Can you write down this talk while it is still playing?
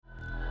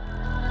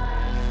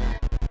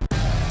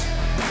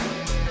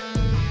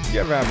You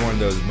ever have one of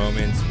those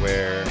moments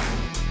where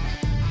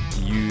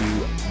you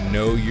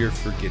know you're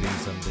forgetting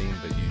something,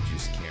 but you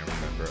just can't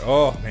remember?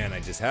 Oh man, I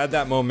just had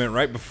that moment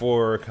right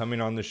before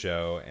coming on the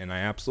show, and I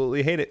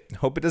absolutely hate it.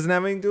 Hope it doesn't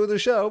have anything to do with the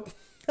show.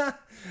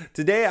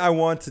 Today, I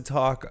want to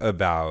talk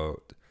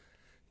about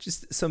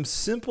just some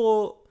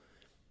simple,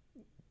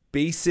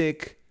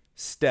 basic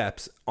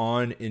steps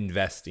on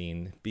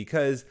investing,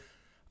 because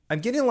I'm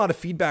getting a lot of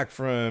feedback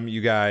from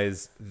you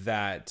guys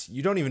that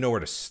you don't even know where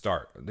to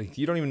start. Like,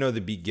 you don't even know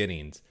the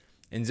beginnings.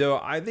 And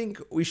so I think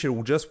we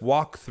should just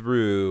walk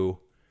through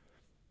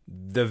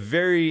the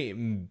very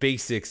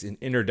basics in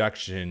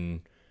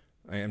introduction.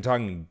 I'm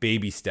talking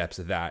baby steps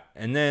of that.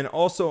 And then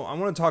also I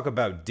want to talk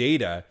about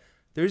data.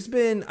 There's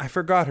been, I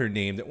forgot her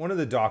name, that one of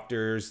the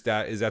doctors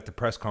that is at the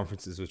press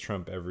conferences with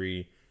Trump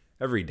every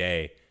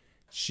day,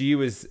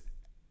 she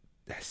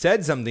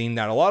said something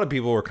that a lot of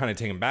people were kind of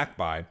taken back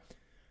by,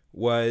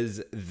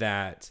 was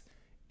that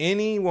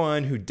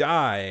anyone who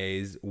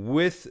dies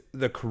with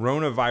the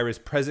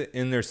coronavirus present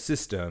in their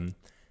system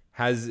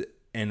has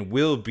and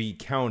will be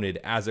counted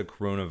as a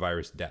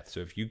coronavirus death. So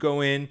if you go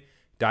in,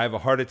 die of a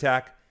heart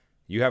attack,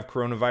 you have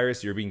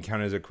coronavirus, you're being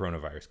counted as a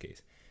coronavirus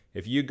case.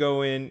 If you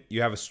go in,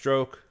 you have a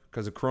stroke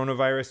because of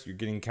coronavirus, you're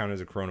getting counted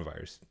as a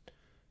coronavirus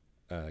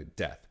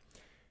death.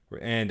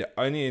 And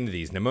any of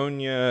these,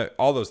 pneumonia,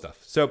 all those stuff.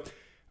 So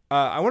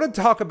I want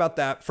to talk about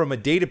that from a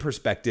data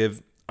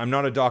perspective. I'm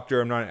not a doctor,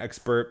 I'm not an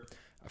expert.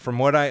 From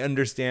what I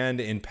understand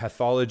in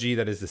pathology,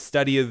 that is the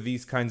study of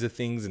these kinds of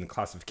things and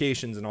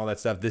classifications and all that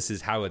stuff, this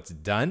is how it's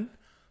done.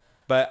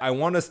 But I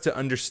want us to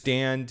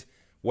understand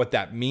what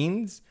that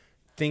means,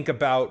 think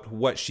about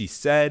what she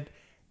said,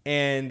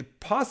 and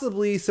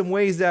possibly some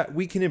ways that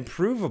we can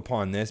improve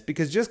upon this,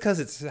 because just because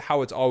it's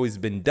how it's always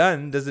been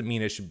done doesn't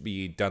mean it should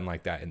be done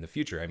like that in the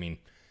future. I mean,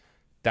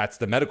 that's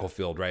the medical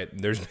field, right?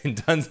 There's been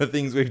tons of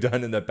things we've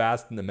done in the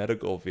past in the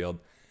medical field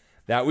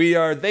that we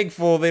are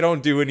thankful they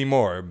don't do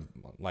anymore.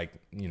 Like,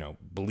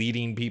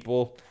 bleeding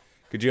people.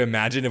 Could you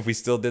imagine if we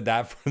still did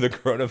that for the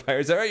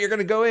coronavirus? All right, you're going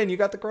to go in. You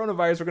got the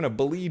coronavirus. We're going to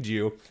bleed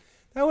you.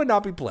 That would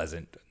not be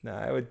pleasant.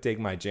 I would take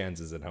my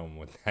chances at home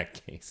with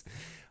that case.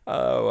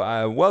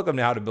 Welcome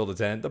to How to Build a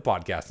Tent, the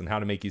podcast on how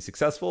to make you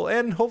successful,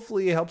 and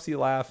hopefully it helps you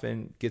laugh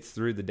and gets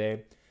through the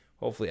day.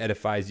 Hopefully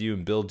edifies you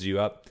and builds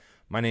you up.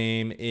 My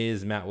name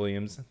is Matt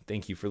Williams.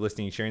 Thank you for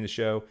listening and sharing the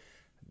show.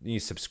 You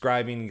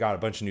subscribing. Got a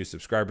bunch of new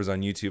subscribers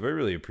on YouTube. I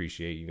really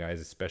appreciate you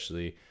guys,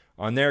 especially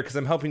on there, because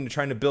I'm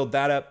trying to build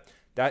that up.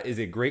 That is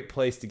a great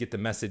place to get the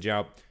message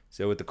out.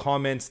 So with the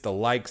comments, the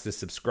likes, the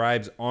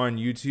subscribes on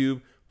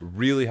YouTube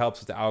really helps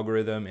with the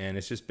algorithm, and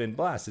it's just been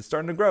blast. It's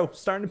starting to grow,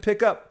 starting to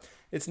pick up.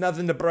 It's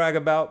nothing to brag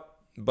about,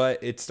 but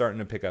it's starting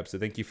to pick up. So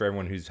thank you for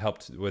everyone who's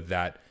helped with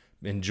that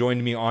and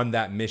joined me on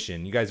that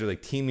mission. You guys are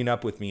like teaming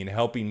up with me and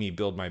helping me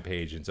build my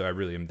page, and so I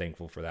really am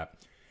thankful for that.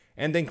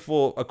 And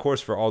thankful, of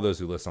course, for all those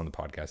who listen on the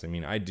podcast. I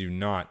mean, I do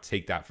not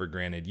take that for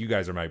granted. You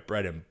guys are my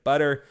bread and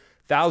butter.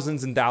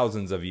 Thousands and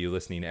thousands of you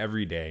listening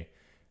every day.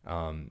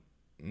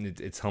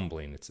 It's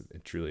humbling.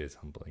 It truly is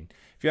humbling.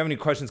 If you have any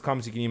questions,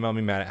 comments, you can email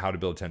me,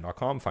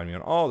 matt@howtobuildatent.com. Find me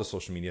on all the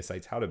social media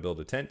sites, How to Build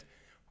a Tent.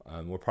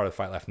 We're part of the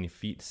Fight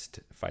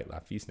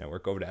Laugh Feast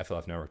Network. Go over to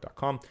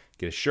flfnetwork.com.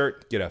 Get a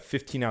shirt. Get a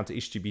 15-ounce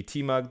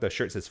HGBT mug. The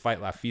shirt says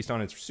Fight Laugh Feast on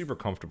it. It's super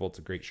comfortable. It's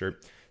a great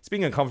shirt.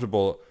 Speaking of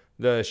comfortable,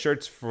 the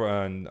shirts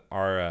from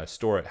our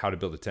store at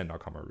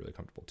howtobuildatent.com are really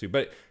comfortable too.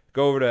 But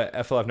go over to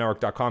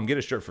flfnetwork.com, get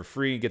a shirt for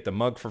free, get the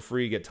mug for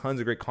free, get tons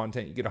of great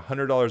content. You get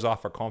 $100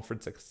 off our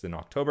conference in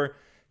October.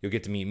 You'll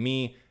get to meet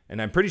me,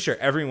 and I'm pretty sure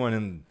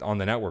everyone on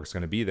the network is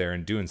going to be there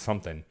and doing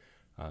something.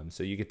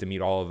 So you get to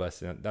meet all of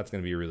us, and that's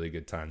going to be a really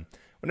good time.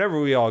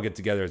 Whenever we all get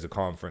together as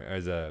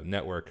a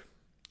network,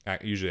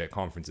 usually at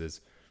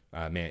conferences,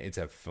 man, it's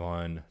a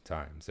fun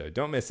time. So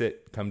don't miss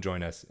it. Come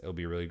join us. It'll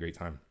be a really great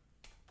time.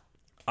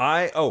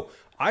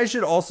 I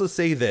should also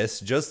say this,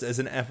 just as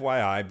an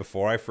FYI,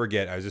 before I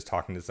forget. I was just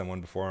talking to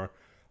someone before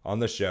on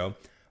the show.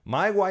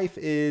 My wife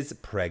is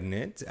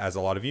pregnant, as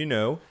a lot of you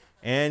know,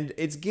 and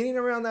it's getting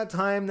around that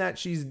time that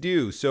she's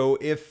due. So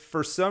if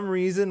for some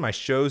reason my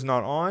show's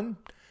not on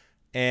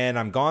and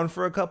I'm gone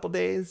for a couple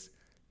days,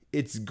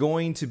 it's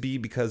going to be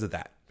because of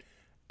that.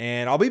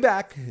 And I'll be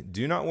back,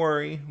 do not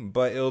worry,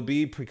 but it'll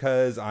be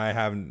because I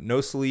have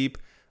no sleep.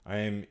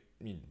 I'm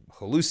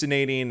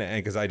hallucinating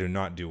because I do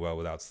not do well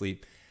without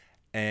sleep.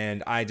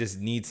 And I just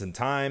need some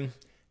time,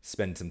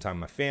 spend some time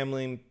with my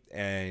family,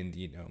 and,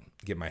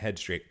 get my head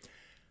straight.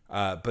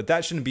 But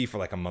that shouldn't be for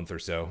like a month or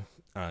so.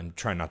 I'm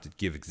trying not to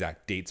give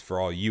exact dates for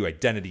all you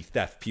identity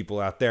theft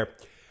people out there.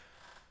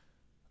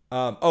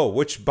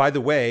 Which, by the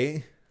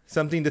way,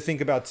 something to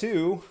think about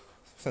too,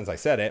 since I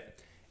said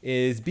it,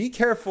 is be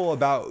careful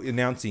about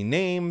announcing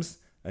names,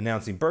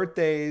 announcing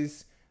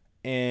birthdays,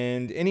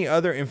 and any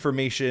other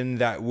information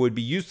that would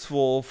be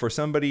useful for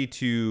somebody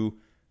to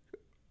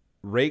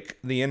rake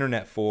the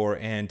internet for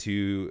and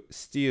to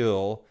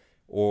steal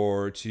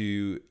or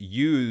to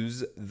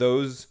use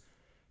those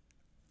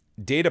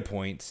data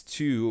points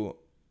to,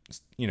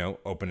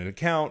 open an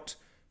account,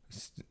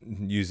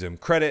 use them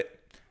credit,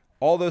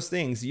 all those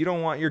things. You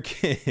don't want your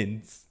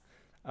kids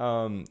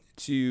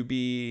to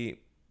be,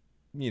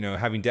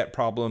 having debt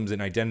problems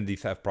and identity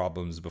theft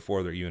problems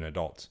before they're even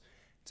adults.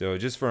 So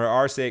just for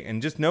our sake,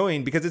 and just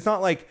knowing, because it's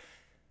not like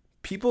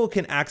people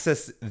can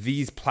access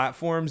these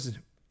platforms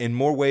in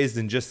more ways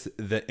than just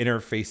the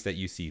interface that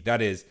you see.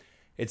 That is,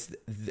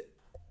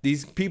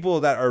 these people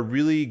that are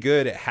really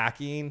good at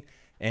hacking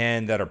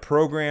and that are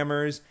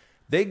programmers.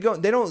 They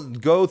don't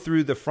go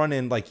through the front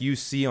end like you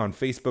see on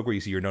Facebook, where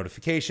you see your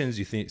notifications,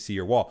 see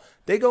your wall.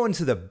 They go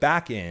into the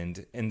back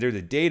end, and they're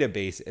the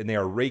database, and they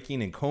are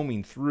raking and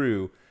combing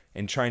through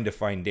and trying to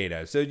find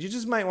data. So you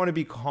just might want to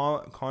be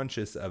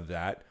conscious of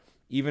that,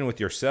 even with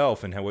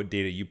yourself and what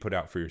data you put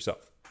out for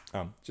yourself.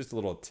 Just a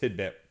little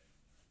tidbit,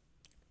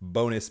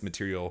 bonus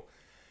material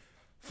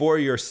for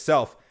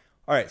yourself.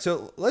 All right,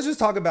 so let's just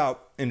talk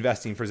about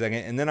investing for a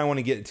second, and then I want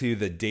to get to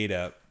the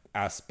data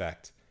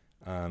aspect.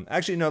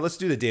 Actually, no, let's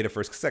do the data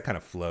first, because that kind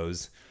of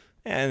flows.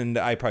 And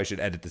I probably should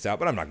edit this out,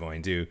 but I'm not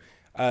going to.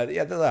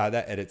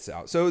 That edits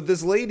out. So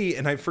this lady,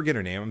 and I forget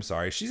her name, I'm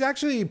sorry. She's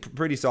actually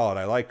pretty solid.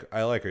 I like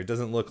her. It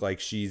doesn't look like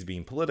she's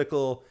being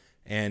political,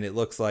 and it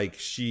looks like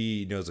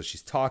she knows what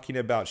she's talking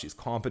about. She's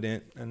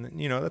competent, and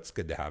that's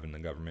good to have in the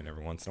government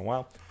every once in a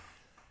while.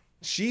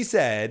 She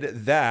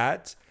said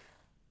that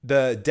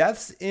the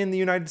deaths in the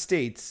United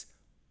States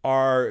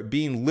are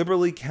being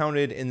liberally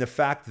counted in the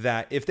fact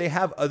that if they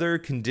have other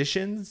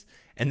conditions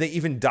and they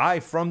even die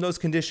from those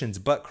conditions,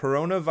 but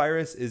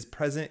coronavirus is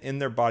present in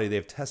their body,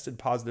 they've tested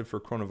positive for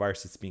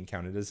coronavirus, it's being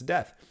counted as a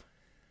death.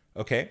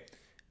 Okay.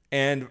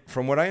 And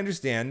from what I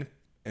understand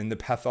in the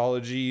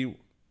pathology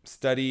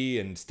study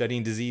and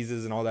studying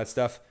diseases and all that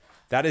stuff,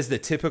 that is the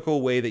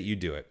typical way that you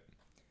do it.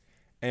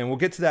 And we'll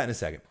get to that in a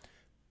second.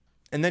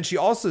 And then she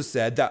also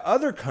said that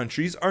other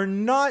countries are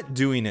not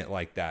doing it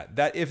like that.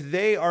 That if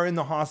they are in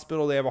the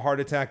hospital, they have a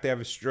heart attack, they have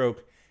a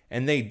stroke,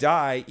 and they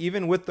die,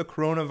 even with the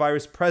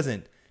coronavirus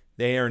present,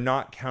 they are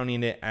not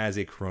counting it as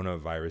a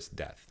coronavirus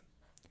death.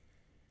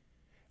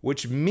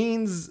 Which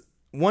means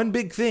one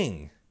big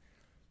thing,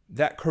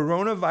 that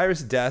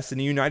coronavirus deaths in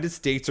the United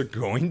States are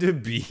going to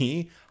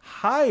be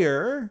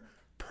higher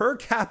per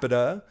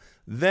capita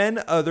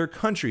than other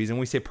countries. And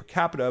we say per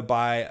capita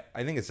by,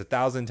 I think it's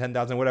 1,000,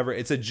 10,000, whatever.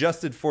 It's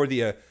adjusted for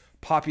the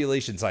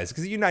population size,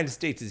 because the United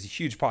States is a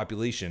huge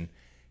population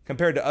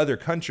compared to other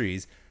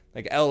countries.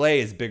 Like LA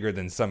is bigger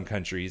than some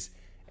countries.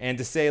 And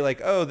to say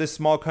like, oh, this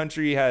small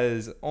country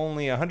has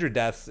only 100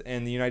 deaths,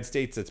 and the United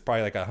States, it's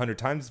probably like 100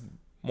 times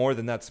more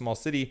than that small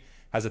city,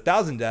 has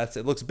 1,000 deaths,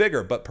 it looks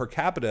bigger. But per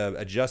capita,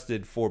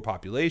 adjusted for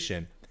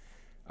population,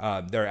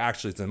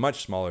 it's a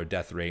much smaller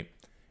death rate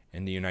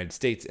in the United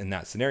States in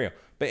that scenario.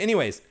 But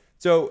anyways,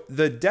 so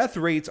the death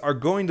rates are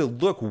going to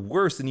look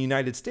worse in the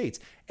United States.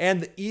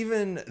 And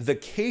even the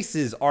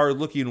cases are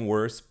looking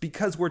worse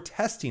because we're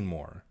testing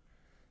more.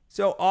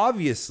 So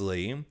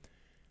obviously,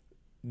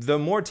 the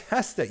more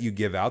tests that you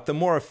give out, the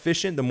more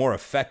efficient, the more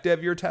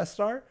effective your tests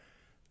are,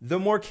 the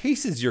more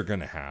cases you're going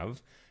to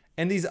have.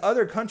 And these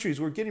other countries,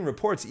 we're getting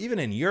reports, even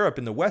in Europe,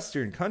 in the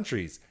Western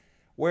countries,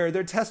 where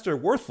their tests are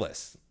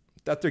worthless,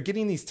 that they're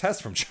getting these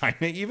tests from China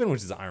even,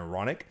 which is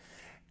ironic.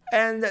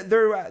 And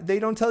they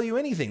don't tell you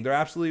anything.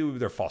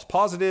 They're false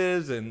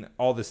positives and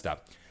all this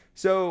stuff.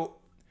 So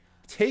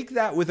take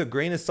that with a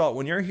grain of salt.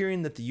 When you're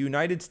hearing that the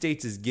United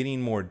States is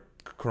getting more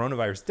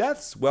coronavirus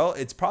deaths, well,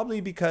 it's probably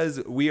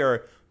because we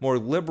are more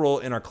liberal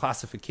in our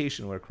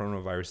classification of what a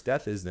coronavirus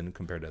death is than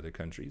compared to other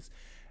countries.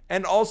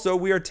 And also,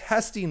 we are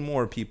testing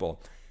more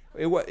people.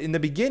 In the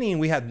beginning,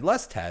 we had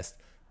less tests,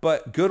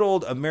 but good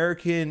old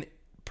American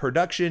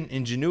production,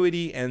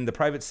 ingenuity, and the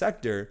private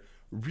sector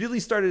really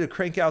started to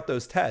crank out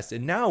those tests.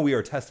 And now we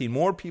are testing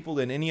more people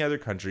than any other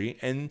country.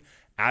 And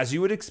as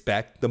you would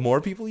expect, the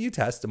more people you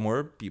test, the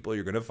more people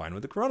you're going to find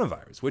with the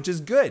coronavirus, which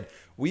is good.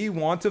 We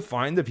want to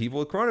find the people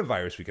with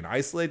coronavirus. We can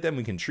isolate them,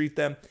 we can treat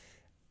them,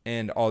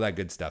 and all that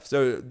good stuff.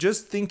 So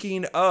just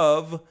thinking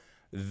of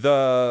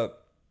the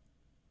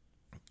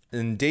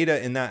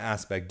data in that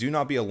aspect, do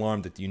not be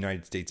alarmed that the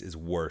United States is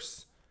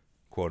worse,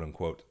 quote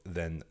unquote,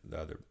 than the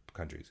other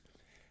countries.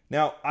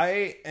 Now,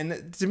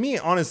 and to me,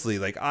 honestly,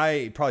 like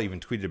I probably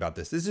even tweeted about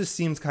this. This just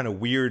seems kind of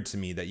weird to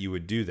me that you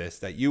would do this,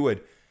 that you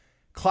would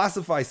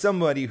classify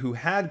somebody who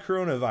had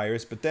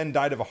coronavirus but then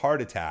died of a heart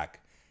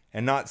attack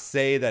and not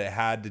say that it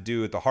had to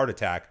do with the heart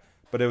attack,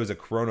 but it was a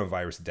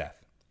coronavirus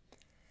death.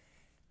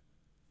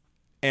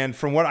 And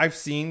from what I've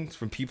seen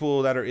from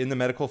people that are in the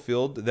medical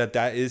field,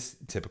 that is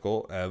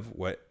typical of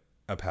what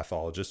a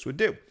pathologist would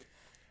do.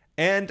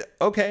 And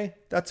okay,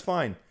 that's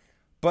fine.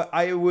 But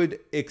I would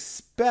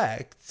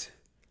expect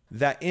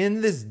that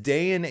in this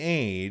day and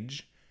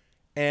age,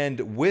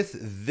 and with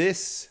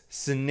this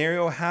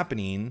scenario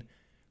happening,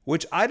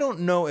 which I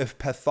don't know if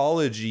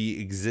pathology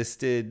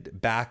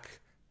existed back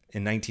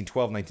in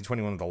 1912,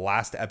 1921, when the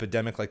last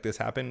epidemic like this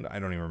happened. I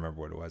don't even remember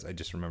what it was. I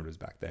just remember it was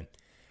back then.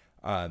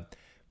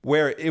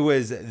 Where it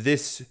was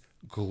this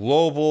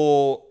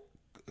global,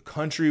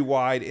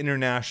 countrywide,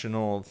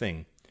 international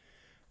thing.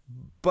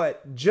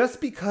 But just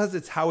because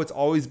it's how it's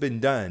always been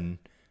done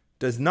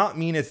does not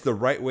mean it's the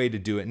right way to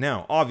do it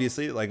now.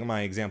 Obviously, like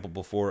my example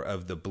before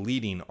of the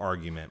bleeding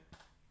argument.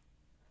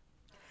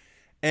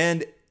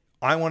 And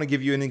I want to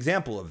give you an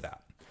example of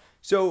that.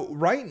 So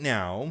right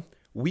now,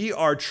 we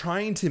are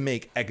trying to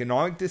make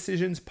economic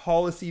decisions,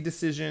 policy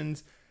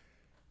decisions,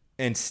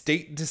 and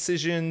state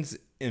decisions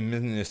in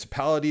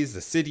municipalities,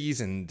 the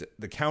cities, and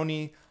the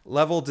county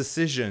level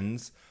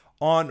decisions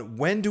on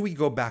when do we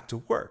go back to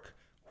work?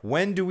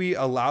 When do we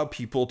allow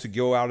people to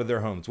go out of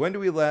their homes? When do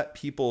we let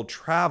people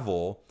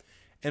travel?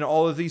 And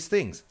all of these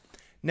things.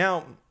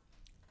 Now,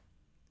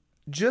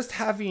 just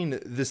having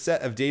the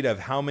set of data of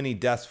how many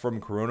deaths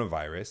from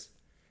coronavirus,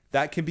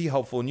 that can be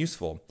helpful and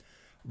useful.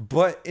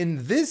 But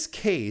in this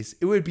case,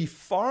 it would be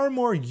far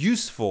more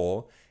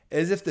useful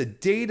as if the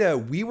data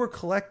we were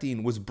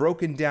collecting was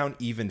broken down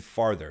even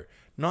farther.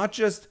 Not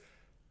just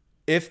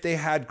if they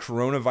had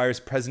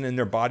coronavirus present in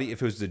their body,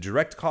 if it was the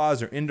direct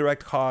cause or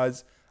indirect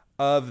cause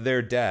of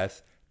their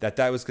death, that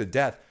was the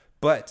death,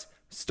 but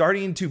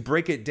starting to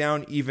break it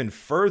down even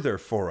further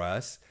for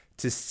us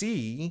to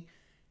see,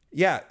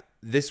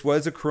 this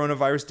was a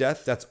coronavirus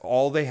death. That's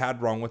all they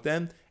had wrong with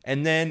them.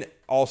 And then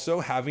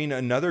also having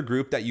another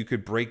group that you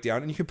could break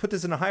down, and you could put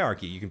this in a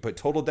hierarchy. You can put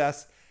total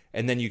deaths,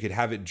 and then you could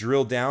have it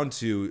drill down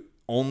to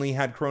only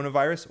had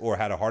coronavirus or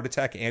had a heart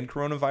attack and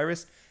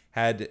coronavirus,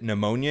 had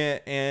pneumonia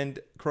and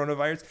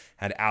coronavirus,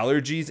 had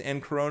allergies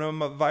and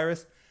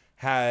coronavirus,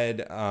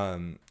 had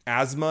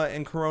asthma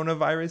and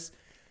coronavirus.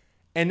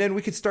 And then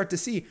we could start to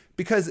see,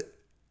 because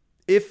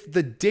if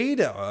the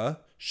data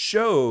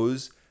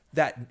shows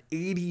that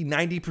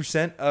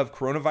 80-90% of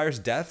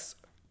coronavirus deaths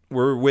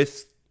were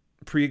with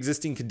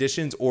pre-existing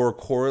conditions or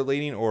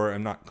correlating, or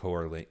I'm not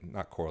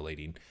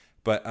correlating,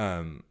 but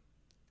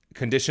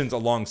conditions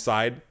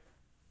alongside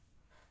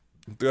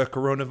the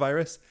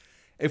coronavirus.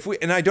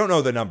 And I don't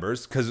know the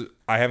numbers because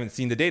I haven't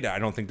seen the data. I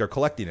don't think they're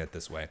collecting it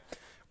this way,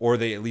 or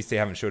at least they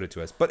haven't showed it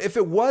to us. But if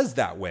it was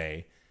that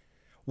way,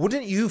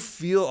 wouldn't you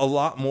feel a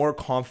lot more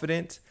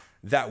confident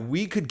that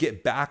we could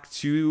get back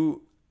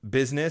to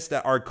business,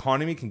 that our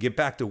economy can get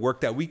back to work,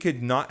 that we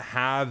could not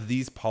have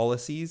these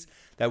policies,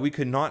 that we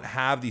could not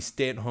have these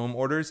stay-at-home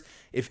orders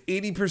if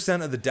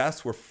 80% of the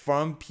deaths were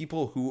from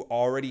people who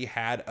already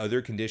had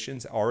other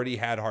conditions, already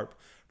had heart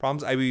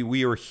problems? I mean,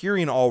 we are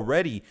hearing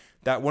already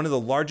that one of the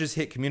largest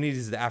hit communities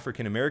is the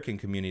African American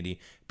community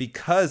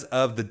because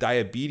of the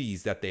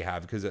diabetes that they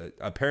have, because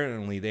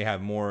apparently they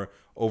have more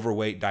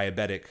overweight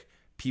diabetic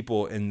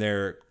people in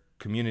their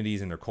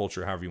communities and their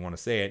culture, however you want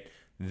to say it,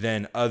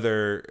 than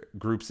other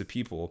groups of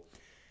people.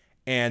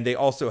 And they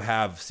also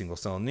have single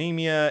cell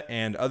anemia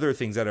and other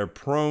things that are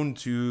prone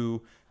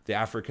to the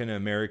African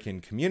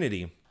American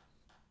community.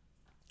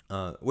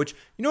 Which,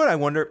 you know what, I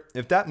wonder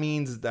if that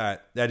means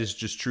that is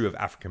just true of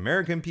African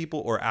American people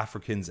or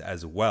Africans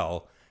as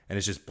well, and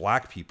it's just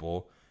black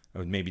people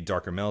with maybe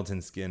darker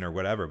melatonin skin or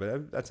whatever.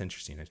 But that's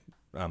interesting.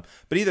 But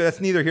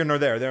that's neither here nor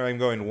there. There I'm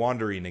going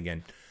wandering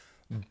again.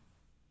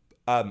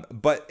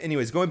 But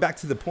anyways, going back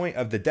to the point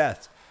of the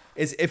deaths,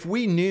 is if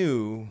we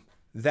knew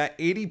that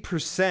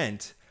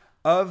 80%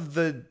 of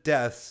the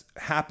deaths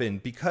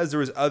happened because there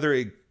was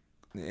other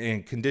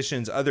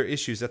conditions, other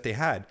issues that they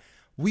had,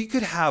 we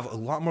could have a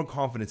lot more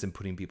confidence in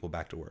putting people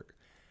back to work.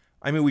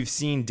 I mean, we've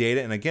seen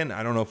data, and again,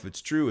 I don't know if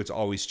it's true. It's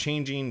always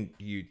changing.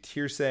 You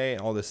hearsay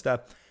and all this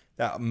stuff.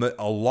 That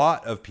a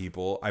lot of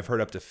people, I've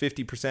heard up to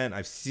 50%.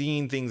 I've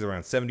seen things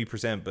around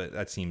 70%, but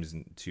that seems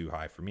too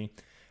high for me.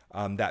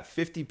 That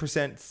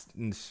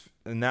 50%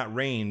 in that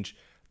range,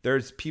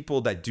 there's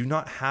people that do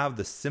not have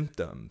the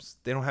symptoms.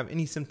 They don't have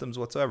any symptoms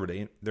whatsoever.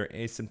 They're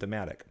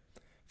asymptomatic.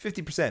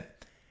 50%.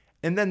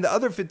 And then the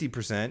other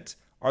 50%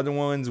 are the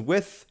ones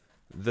with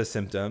the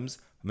symptoms.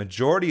 A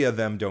majority of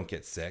them don't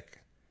get sick.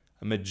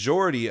 A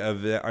majority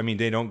of them,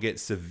 they don't get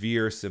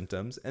severe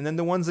symptoms. And then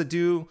the ones that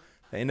do,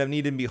 they end up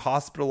needing to be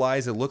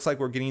hospitalized. It looks like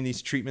we're getting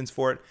these treatments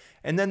for it.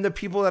 And then the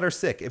people that are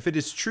sick, if it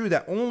is true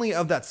that only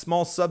of that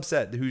small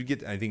subset who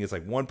get, I think it's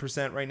like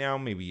 1% right now,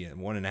 maybe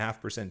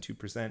 1.5%,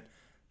 2%,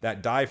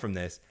 that die from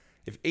this,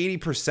 if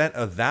 80%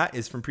 of that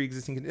is from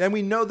pre-existing, then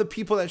we know the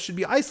people that should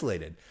be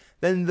isolated.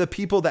 Then the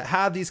people that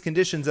have these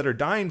conditions that are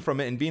dying from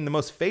it and being the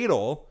most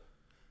fatal,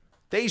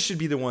 they should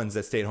be the ones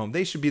that stay at home.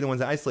 They should be the ones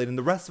that isolate, and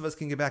the rest of us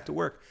can get back to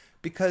work.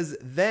 Because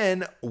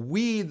then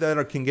we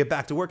that can get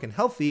back to work and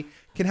healthy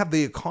can have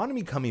the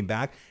economy coming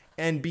back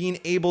and being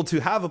able to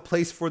have a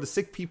place for the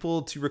sick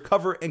people to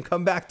recover and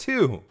come back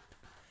to.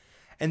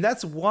 And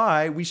that's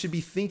why we should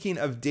be thinking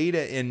of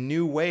data in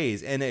new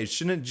ways. And it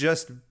shouldn't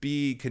just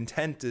be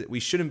we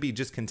shouldn't be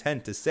just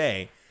content to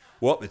say,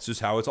 well, it's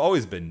just how it's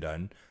always been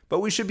done. But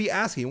we should be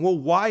asking, well,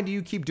 why do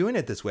you keep doing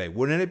it this way?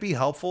 Wouldn't it be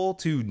helpful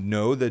to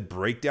know the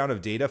breakdown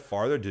of data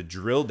farther, to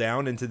drill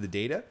down into the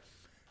data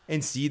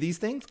and see these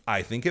things?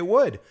 I think it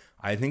would.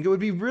 I think it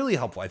would be really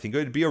helpful. I think it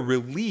would be a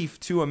relief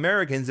to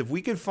Americans if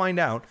we could find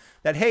out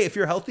that, hey, if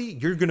you're healthy,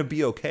 you're going to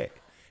be okay.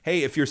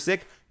 Hey, if you're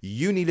sick,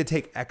 you need to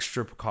take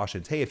extra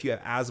precautions. Hey, if you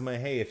have asthma,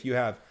 hey, if you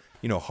have,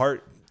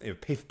 heart,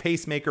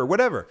 pacemaker,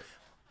 whatever,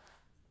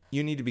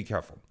 you need to be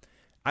careful.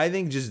 I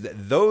think just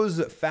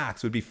those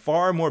facts would be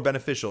far more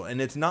beneficial.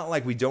 And it's not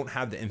like we don't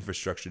have the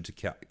infrastructure to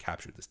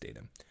capture this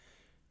data.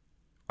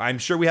 I'm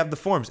sure we have the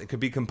forms. It could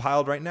be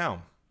compiled right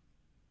now.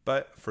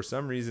 but for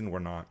some reason we're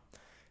not.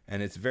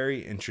 And it's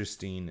very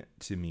interesting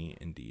to me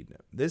indeed.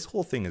 This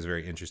whole thing is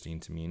very interesting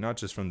to me, not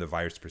just from the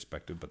virus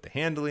perspective, but the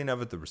handling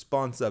of it, the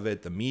response of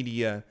it, the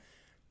media,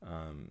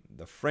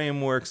 the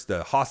frameworks,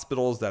 the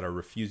hospitals that are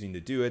refusing to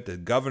do it, the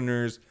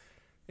governors.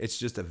 It's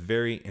just a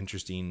very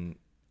interesting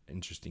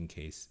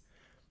case.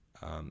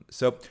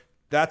 So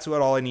that's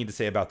all I need to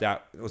say about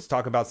that. Let's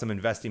talk about some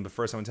investing. But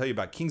first, I want to tell you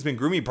about Kingsman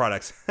Grooming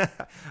Products. I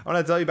want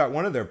to tell you about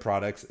one of their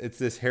products. It's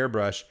this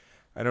hairbrush.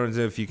 I don't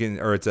know if you can,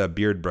 or it's a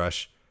beard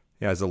brush.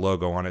 It has a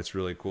logo on it. It's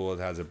really cool.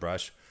 It has a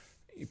brush.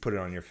 You put it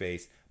on your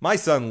face. My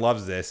son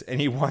loves this, and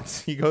he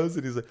goes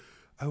and he's like,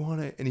 I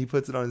want it. And he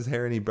puts it on his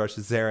hair and he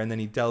brushes his hair, and then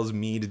he tells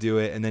me to do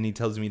it, and then he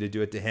tells me to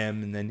do it to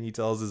him, and then he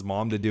tells his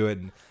mom to do it.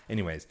 And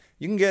anyways,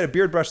 you can get a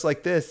beard brush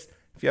like this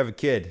if you have a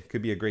kid. It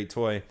could be a great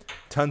toy.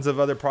 Tons of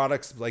other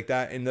products like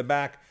that in the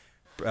back.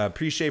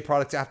 Pre-shave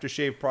products,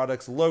 aftershave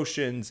products,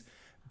 lotions,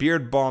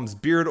 beard balms,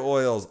 beard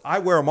oils. I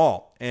wear them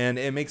all, and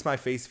it makes my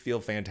face feel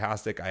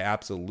fantastic. I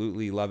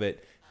absolutely love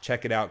it.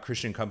 Check it out,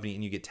 Christian Company,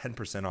 and you get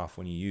 10% off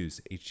when you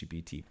use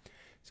HGBT.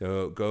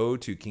 So go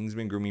to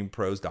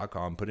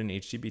kingsmangroomingpros.com, put in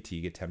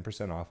HGBT, get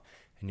 10% off,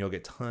 and you'll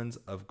get tons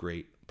of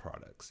great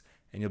products.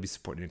 And you'll be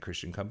supporting a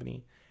Christian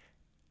company.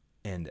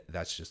 And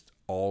that's just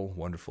all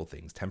wonderful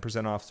things.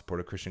 10% off, support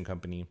a Christian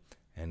company,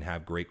 and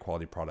have great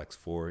quality products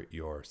for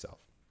yourself.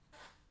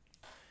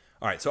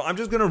 All right, so I'm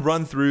just going to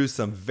run through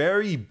some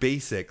very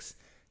basics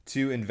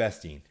to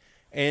investing.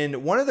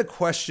 And one of the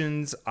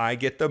questions I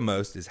get the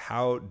most is,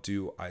 how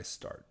do I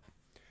start?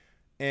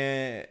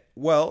 And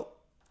well,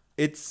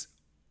 it's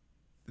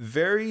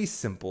very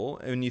simple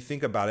when you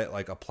think about it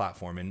like a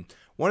platform. And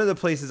one of the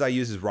places I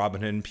use is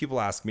Robinhood. And people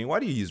ask me,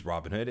 why do you use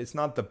Robinhood? It's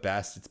not the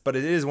best, but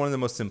it is one of the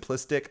most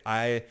simplistic.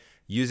 I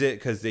use it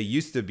because they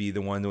used to be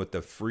the one with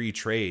the free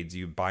trades.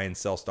 You buy and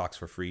sell stocks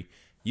for free.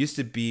 Used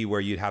to be where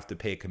you'd have to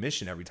pay a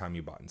commission every time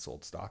you bought and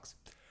sold stocks.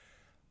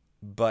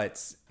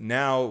 But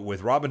now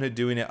with Robinhood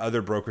doing it,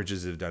 other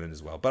brokerages have done it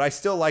as well. But I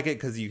still like it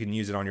because you can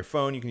use it on your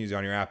phone. You can use it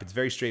on your app. It's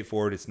very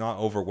straightforward. It's not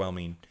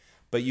overwhelming.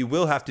 But you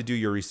will have to do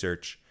your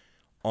research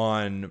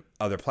on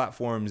other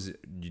platforms.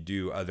 You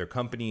do other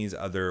companies,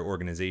 other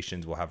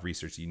organizations will have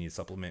research you need to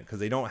supplement because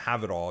they don't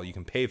have it all. You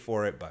can pay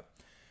for it,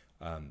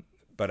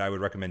 but I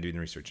would recommend doing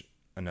research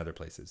in other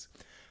places.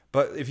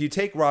 But if you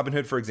take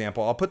Robinhood, for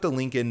example, I'll put the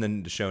link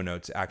in the show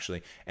notes,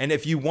 actually. And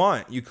if you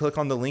want, you click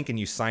on the link and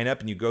you sign up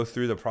and you go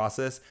through the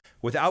process.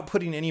 Without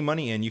putting any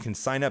money in, you can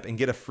sign up and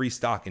get a free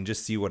stock and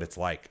just see what it's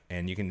like.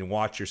 And you can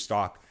watch your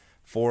stock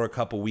for a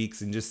couple weeks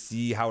and just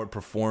see how it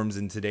performs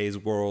in today's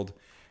world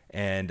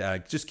and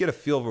just get a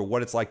feel for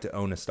what it's like to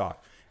own a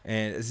stock.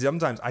 And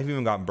sometimes I've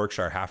even gotten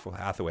Berkshire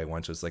Hathaway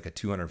once, was like a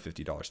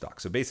 $250 stock.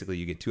 So basically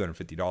you get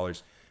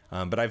 $250.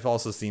 But I've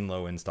also seen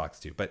low-end stocks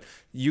too. But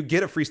you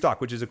get a free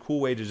stock, which is a cool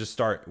way to just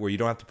start where you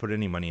don't have to put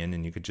any money in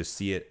and you could just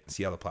see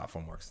how the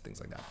platform works,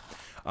 things like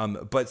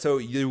that. But so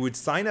you would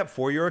sign up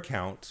for your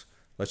account.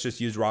 Let's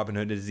just use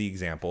Robinhood as the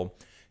example.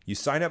 You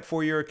sign up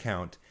for your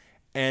account,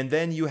 and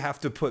then you have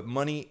to put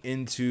money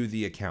into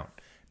the account.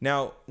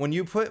 Now, when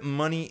you put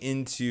money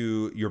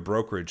into your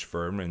brokerage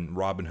firm, and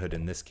Robinhood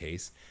in this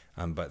case,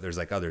 but there's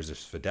like others,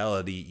 there's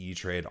Fidelity,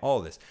 E-Trade, all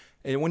of this.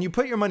 And when you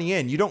put your money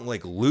in, you don't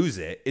like lose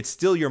it. It's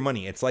still your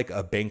money. It's like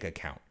a bank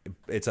account.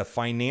 It's a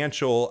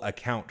financial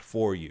account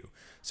for you.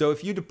 So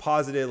if you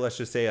deposited, let's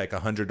just say like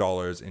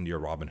 $100 into your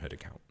Robinhood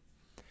account,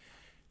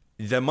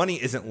 the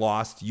money isn't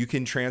lost. You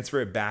can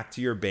transfer it back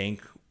to your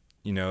bank.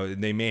 You know,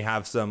 they may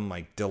have some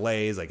like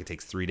delays, like it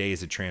takes 3 days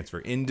to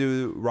transfer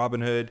into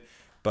Robinhood,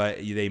 but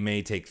they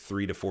may take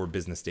 3 to 4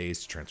 business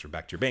days to transfer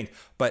back to your bank.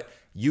 But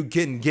you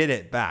can get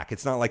it back.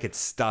 It's not like it's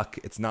stuck.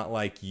 It's not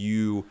like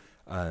you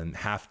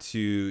have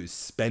to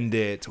spend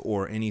it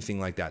or anything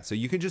like that. So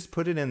you can just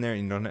put it in there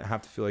and you don't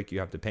have to feel like you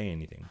have to pay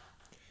anything.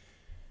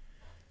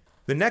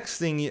 The next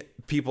thing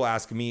people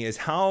ask me is,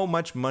 how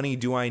much money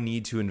do I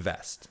need to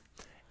invest?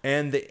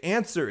 And the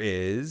answer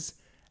is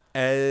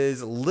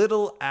as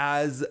little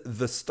as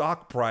the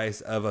stock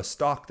price of a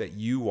stock that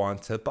you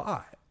want to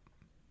buy.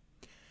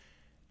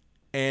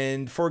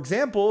 And for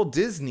example,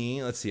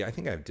 Disney, let's see, I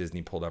think I have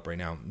Disney pulled up right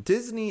now.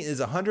 Disney is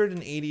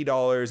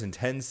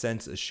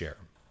 $180.10 a share.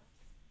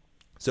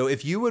 So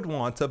if you would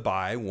want to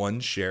buy one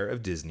share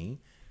of Disney,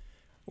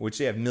 which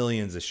they have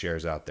millions of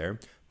shares out there.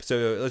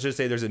 So let's just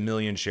say there's 1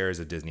 million shares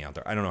of Disney out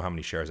there. I don't know how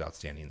many shares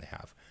outstanding they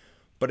have.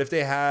 But if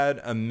they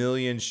had 1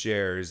 million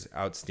shares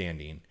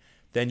outstanding,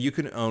 then you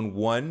can own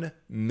 1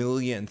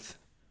 millionth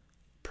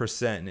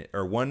percent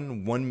or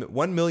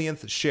one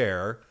millionth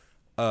share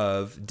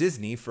of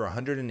Disney for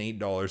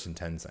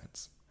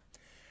 $108.10.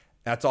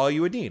 That's all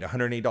you would need,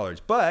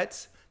 $108.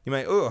 But you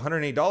might,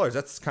 $108,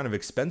 that's kind of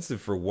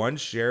expensive for one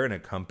share in a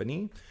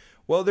company.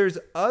 Well, there's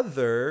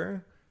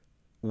other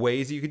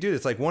ways you could do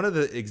this. Like one of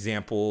the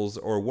examples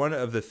or one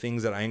of the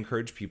things that I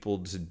encourage people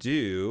to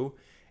do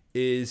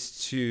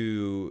is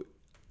to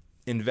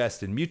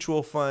invest in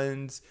mutual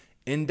funds,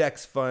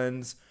 index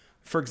funds.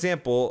 For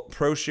example,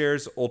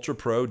 ProShares Ultra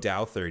Pro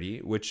Dow 30,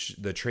 which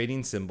the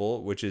trading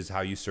symbol, which is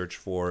how you search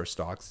for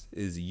stocks,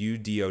 is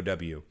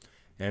UDOW.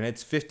 and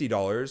it's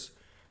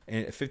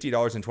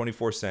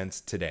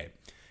 $50.24 today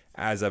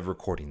as of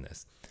recording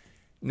this.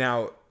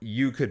 Now,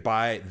 you could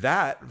buy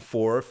that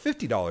for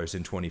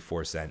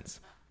 $50.24,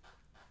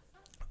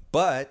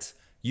 but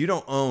you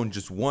don't own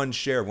just one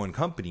share of one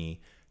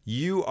company.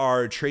 You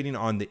are trading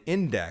on the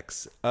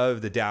index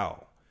of the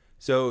Dow.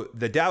 So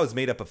the Dow is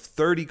made up of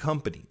 30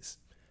 companies,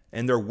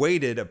 and they're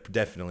weighted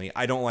definitely.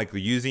 I don't like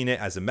using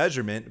it as a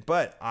measurement,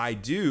 but I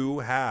do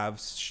have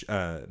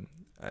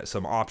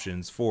some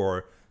options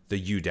for the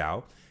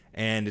UDow,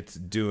 and it's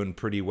doing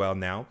pretty well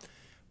now.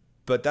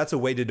 But that's a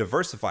way to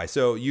diversify.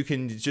 So you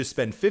can just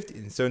spend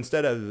 $50. So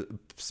instead of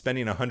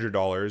spending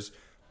 $100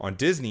 on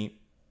Disney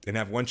and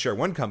have one share,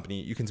 one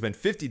company, you can spend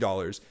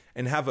 $50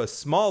 and have a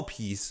small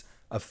piece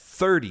of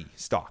 30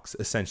 stocks,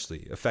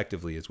 essentially,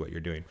 effectively is what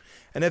you're doing.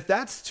 And if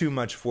that's too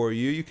much for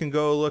you, you can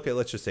go look at,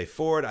 let's just say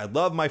Ford. I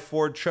love my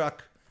Ford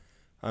truck.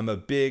 I'm a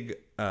big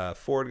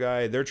Ford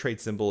guy. Their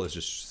trade symbol is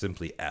just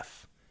simply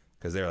F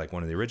because they're like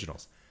one of the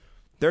originals.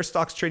 Their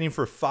stock's trading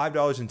for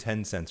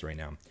 $5.10 right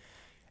now.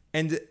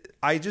 And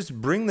I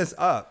just bring this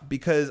up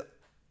because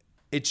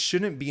it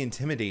shouldn't be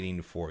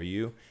intimidating for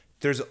you.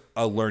 There's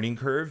a learning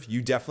curve.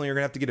 You definitely are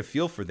going to have to get a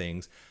feel for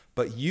things,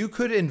 but you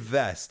could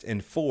invest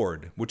in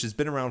Ford, which has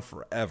been around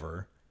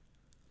forever,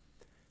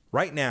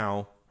 right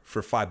now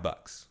for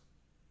 $5.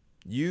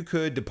 You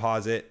could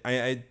deposit.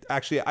 I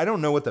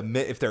don't know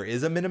if there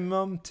is a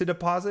minimum to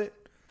deposit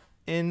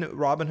in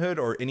Robinhood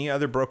or any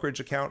other brokerage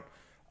account.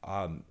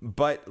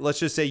 But let's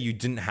just say you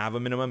didn't have a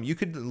minimum. You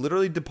could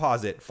literally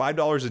deposit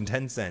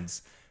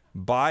 $5.10,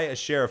 buy a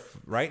share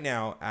right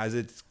now. As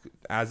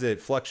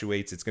it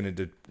fluctuates, it's going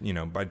to,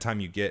 by the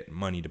time you get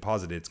money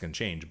deposited, it's going to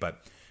change.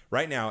 But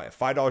right now at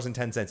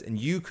 $5.10, and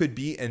you could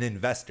be an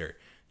investor.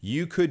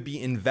 You could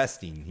be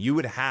investing. You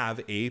would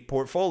have a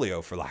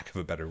portfolio, for lack of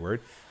a better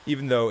word,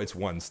 even though it's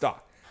one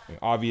stock.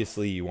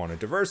 Obviously, you want to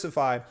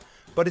diversify,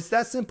 but it's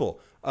that simple.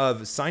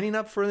 Of signing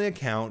up for the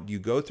account, you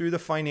go through the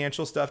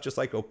financial stuff just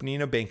like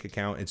opening a bank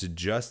account. It's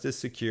just as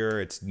secure.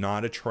 It's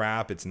not a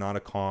trap. It's not a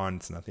con.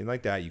 It's nothing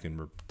like that. You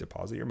can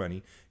deposit your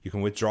money. You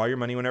can withdraw your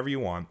money whenever you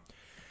want.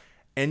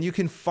 And you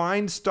can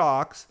find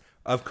stocks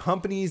of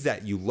companies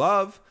that you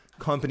love,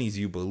 companies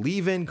you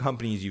believe in,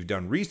 companies you've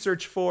done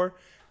research for,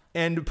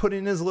 and put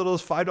in as little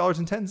as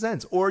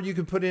 $5.10. Or you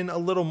could put in a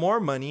little more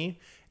money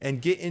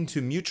and get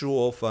into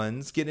mutual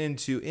funds, get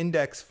into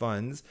index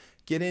funds,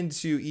 get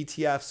into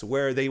ETFs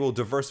where they will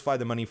diversify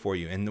the money for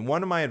you. And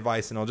one of my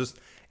advice, and I'll just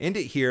end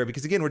it here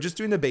because again, we're just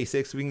doing the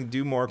basics. We can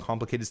do more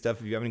complicated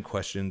stuff if you have any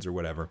questions or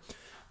whatever.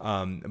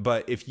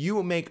 But if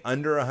you make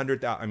under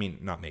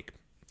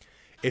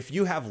if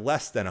you have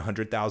less than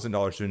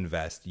 $100,000 to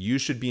invest, you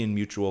should be in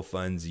mutual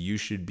funds. You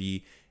should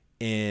be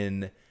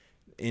in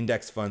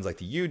index funds like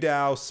the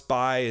UDow.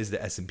 SPY is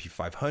the S&P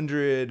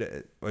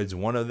 500 is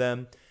one of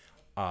them.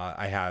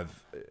 I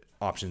have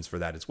options for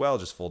that as well,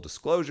 just full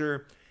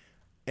disclosure.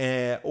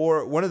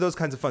 Or one of those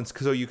kinds of funds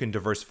so you can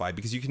diversify,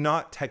 because you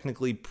cannot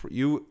technically,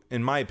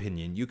 in my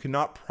opinion, you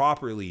cannot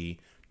properly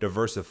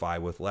diversify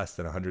with less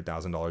than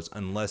 $100,000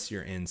 unless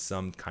you're in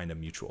some kind of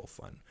mutual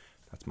fund.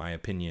 That's my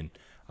opinion.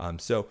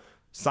 So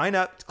sign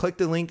up, click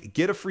the link,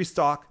 get a free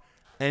stock,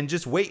 and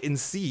just wait and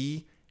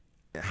see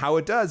how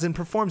it does and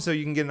perform so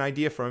you can get an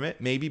idea from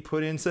it. Maybe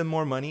put in some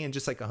more money and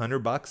just like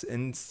 $100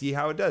 and see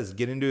how it does.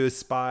 Get into a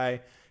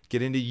SPY,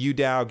 get into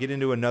UDow, get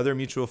into another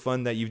mutual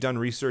fund that you've done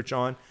research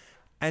on,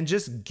 and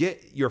just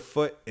get your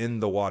foot in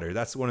the water.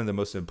 That's one of the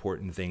most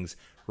important things.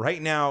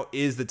 Right now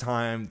is the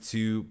time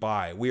to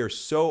buy. We are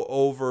so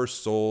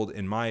oversold,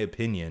 in my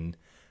opinion.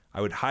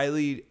 I would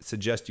highly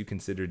suggest you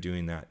consider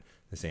doing that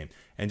the same.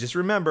 And just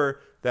remember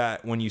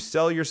that when you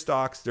sell your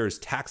stocks, there's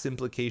tax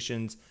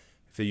implications.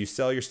 If you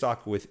sell your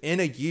stock within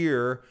a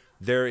year,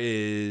 it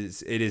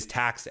is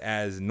taxed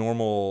as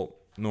normal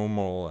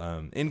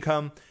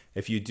income.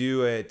 If you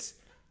do it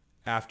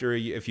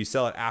if you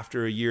sell it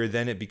after a year,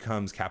 then it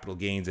becomes capital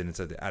gains, and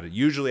it's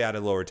usually at a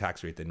lower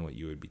tax rate than what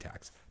you would be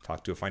taxed.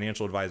 Talk to a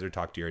financial advisor,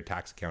 talk to your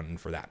tax accountant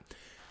for that.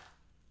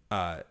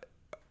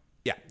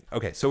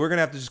 Okay, so we're going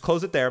to have to just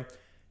close it there.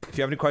 If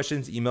you have any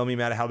questions, email me,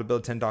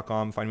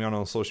 matt@howtobuild10.com. Find me on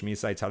all social media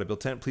sites, How to Build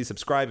 10. Please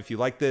subscribe if you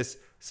like this.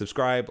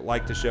 Subscribe,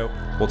 like the show.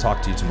 We'll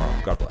talk to you tomorrow.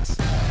 God bless.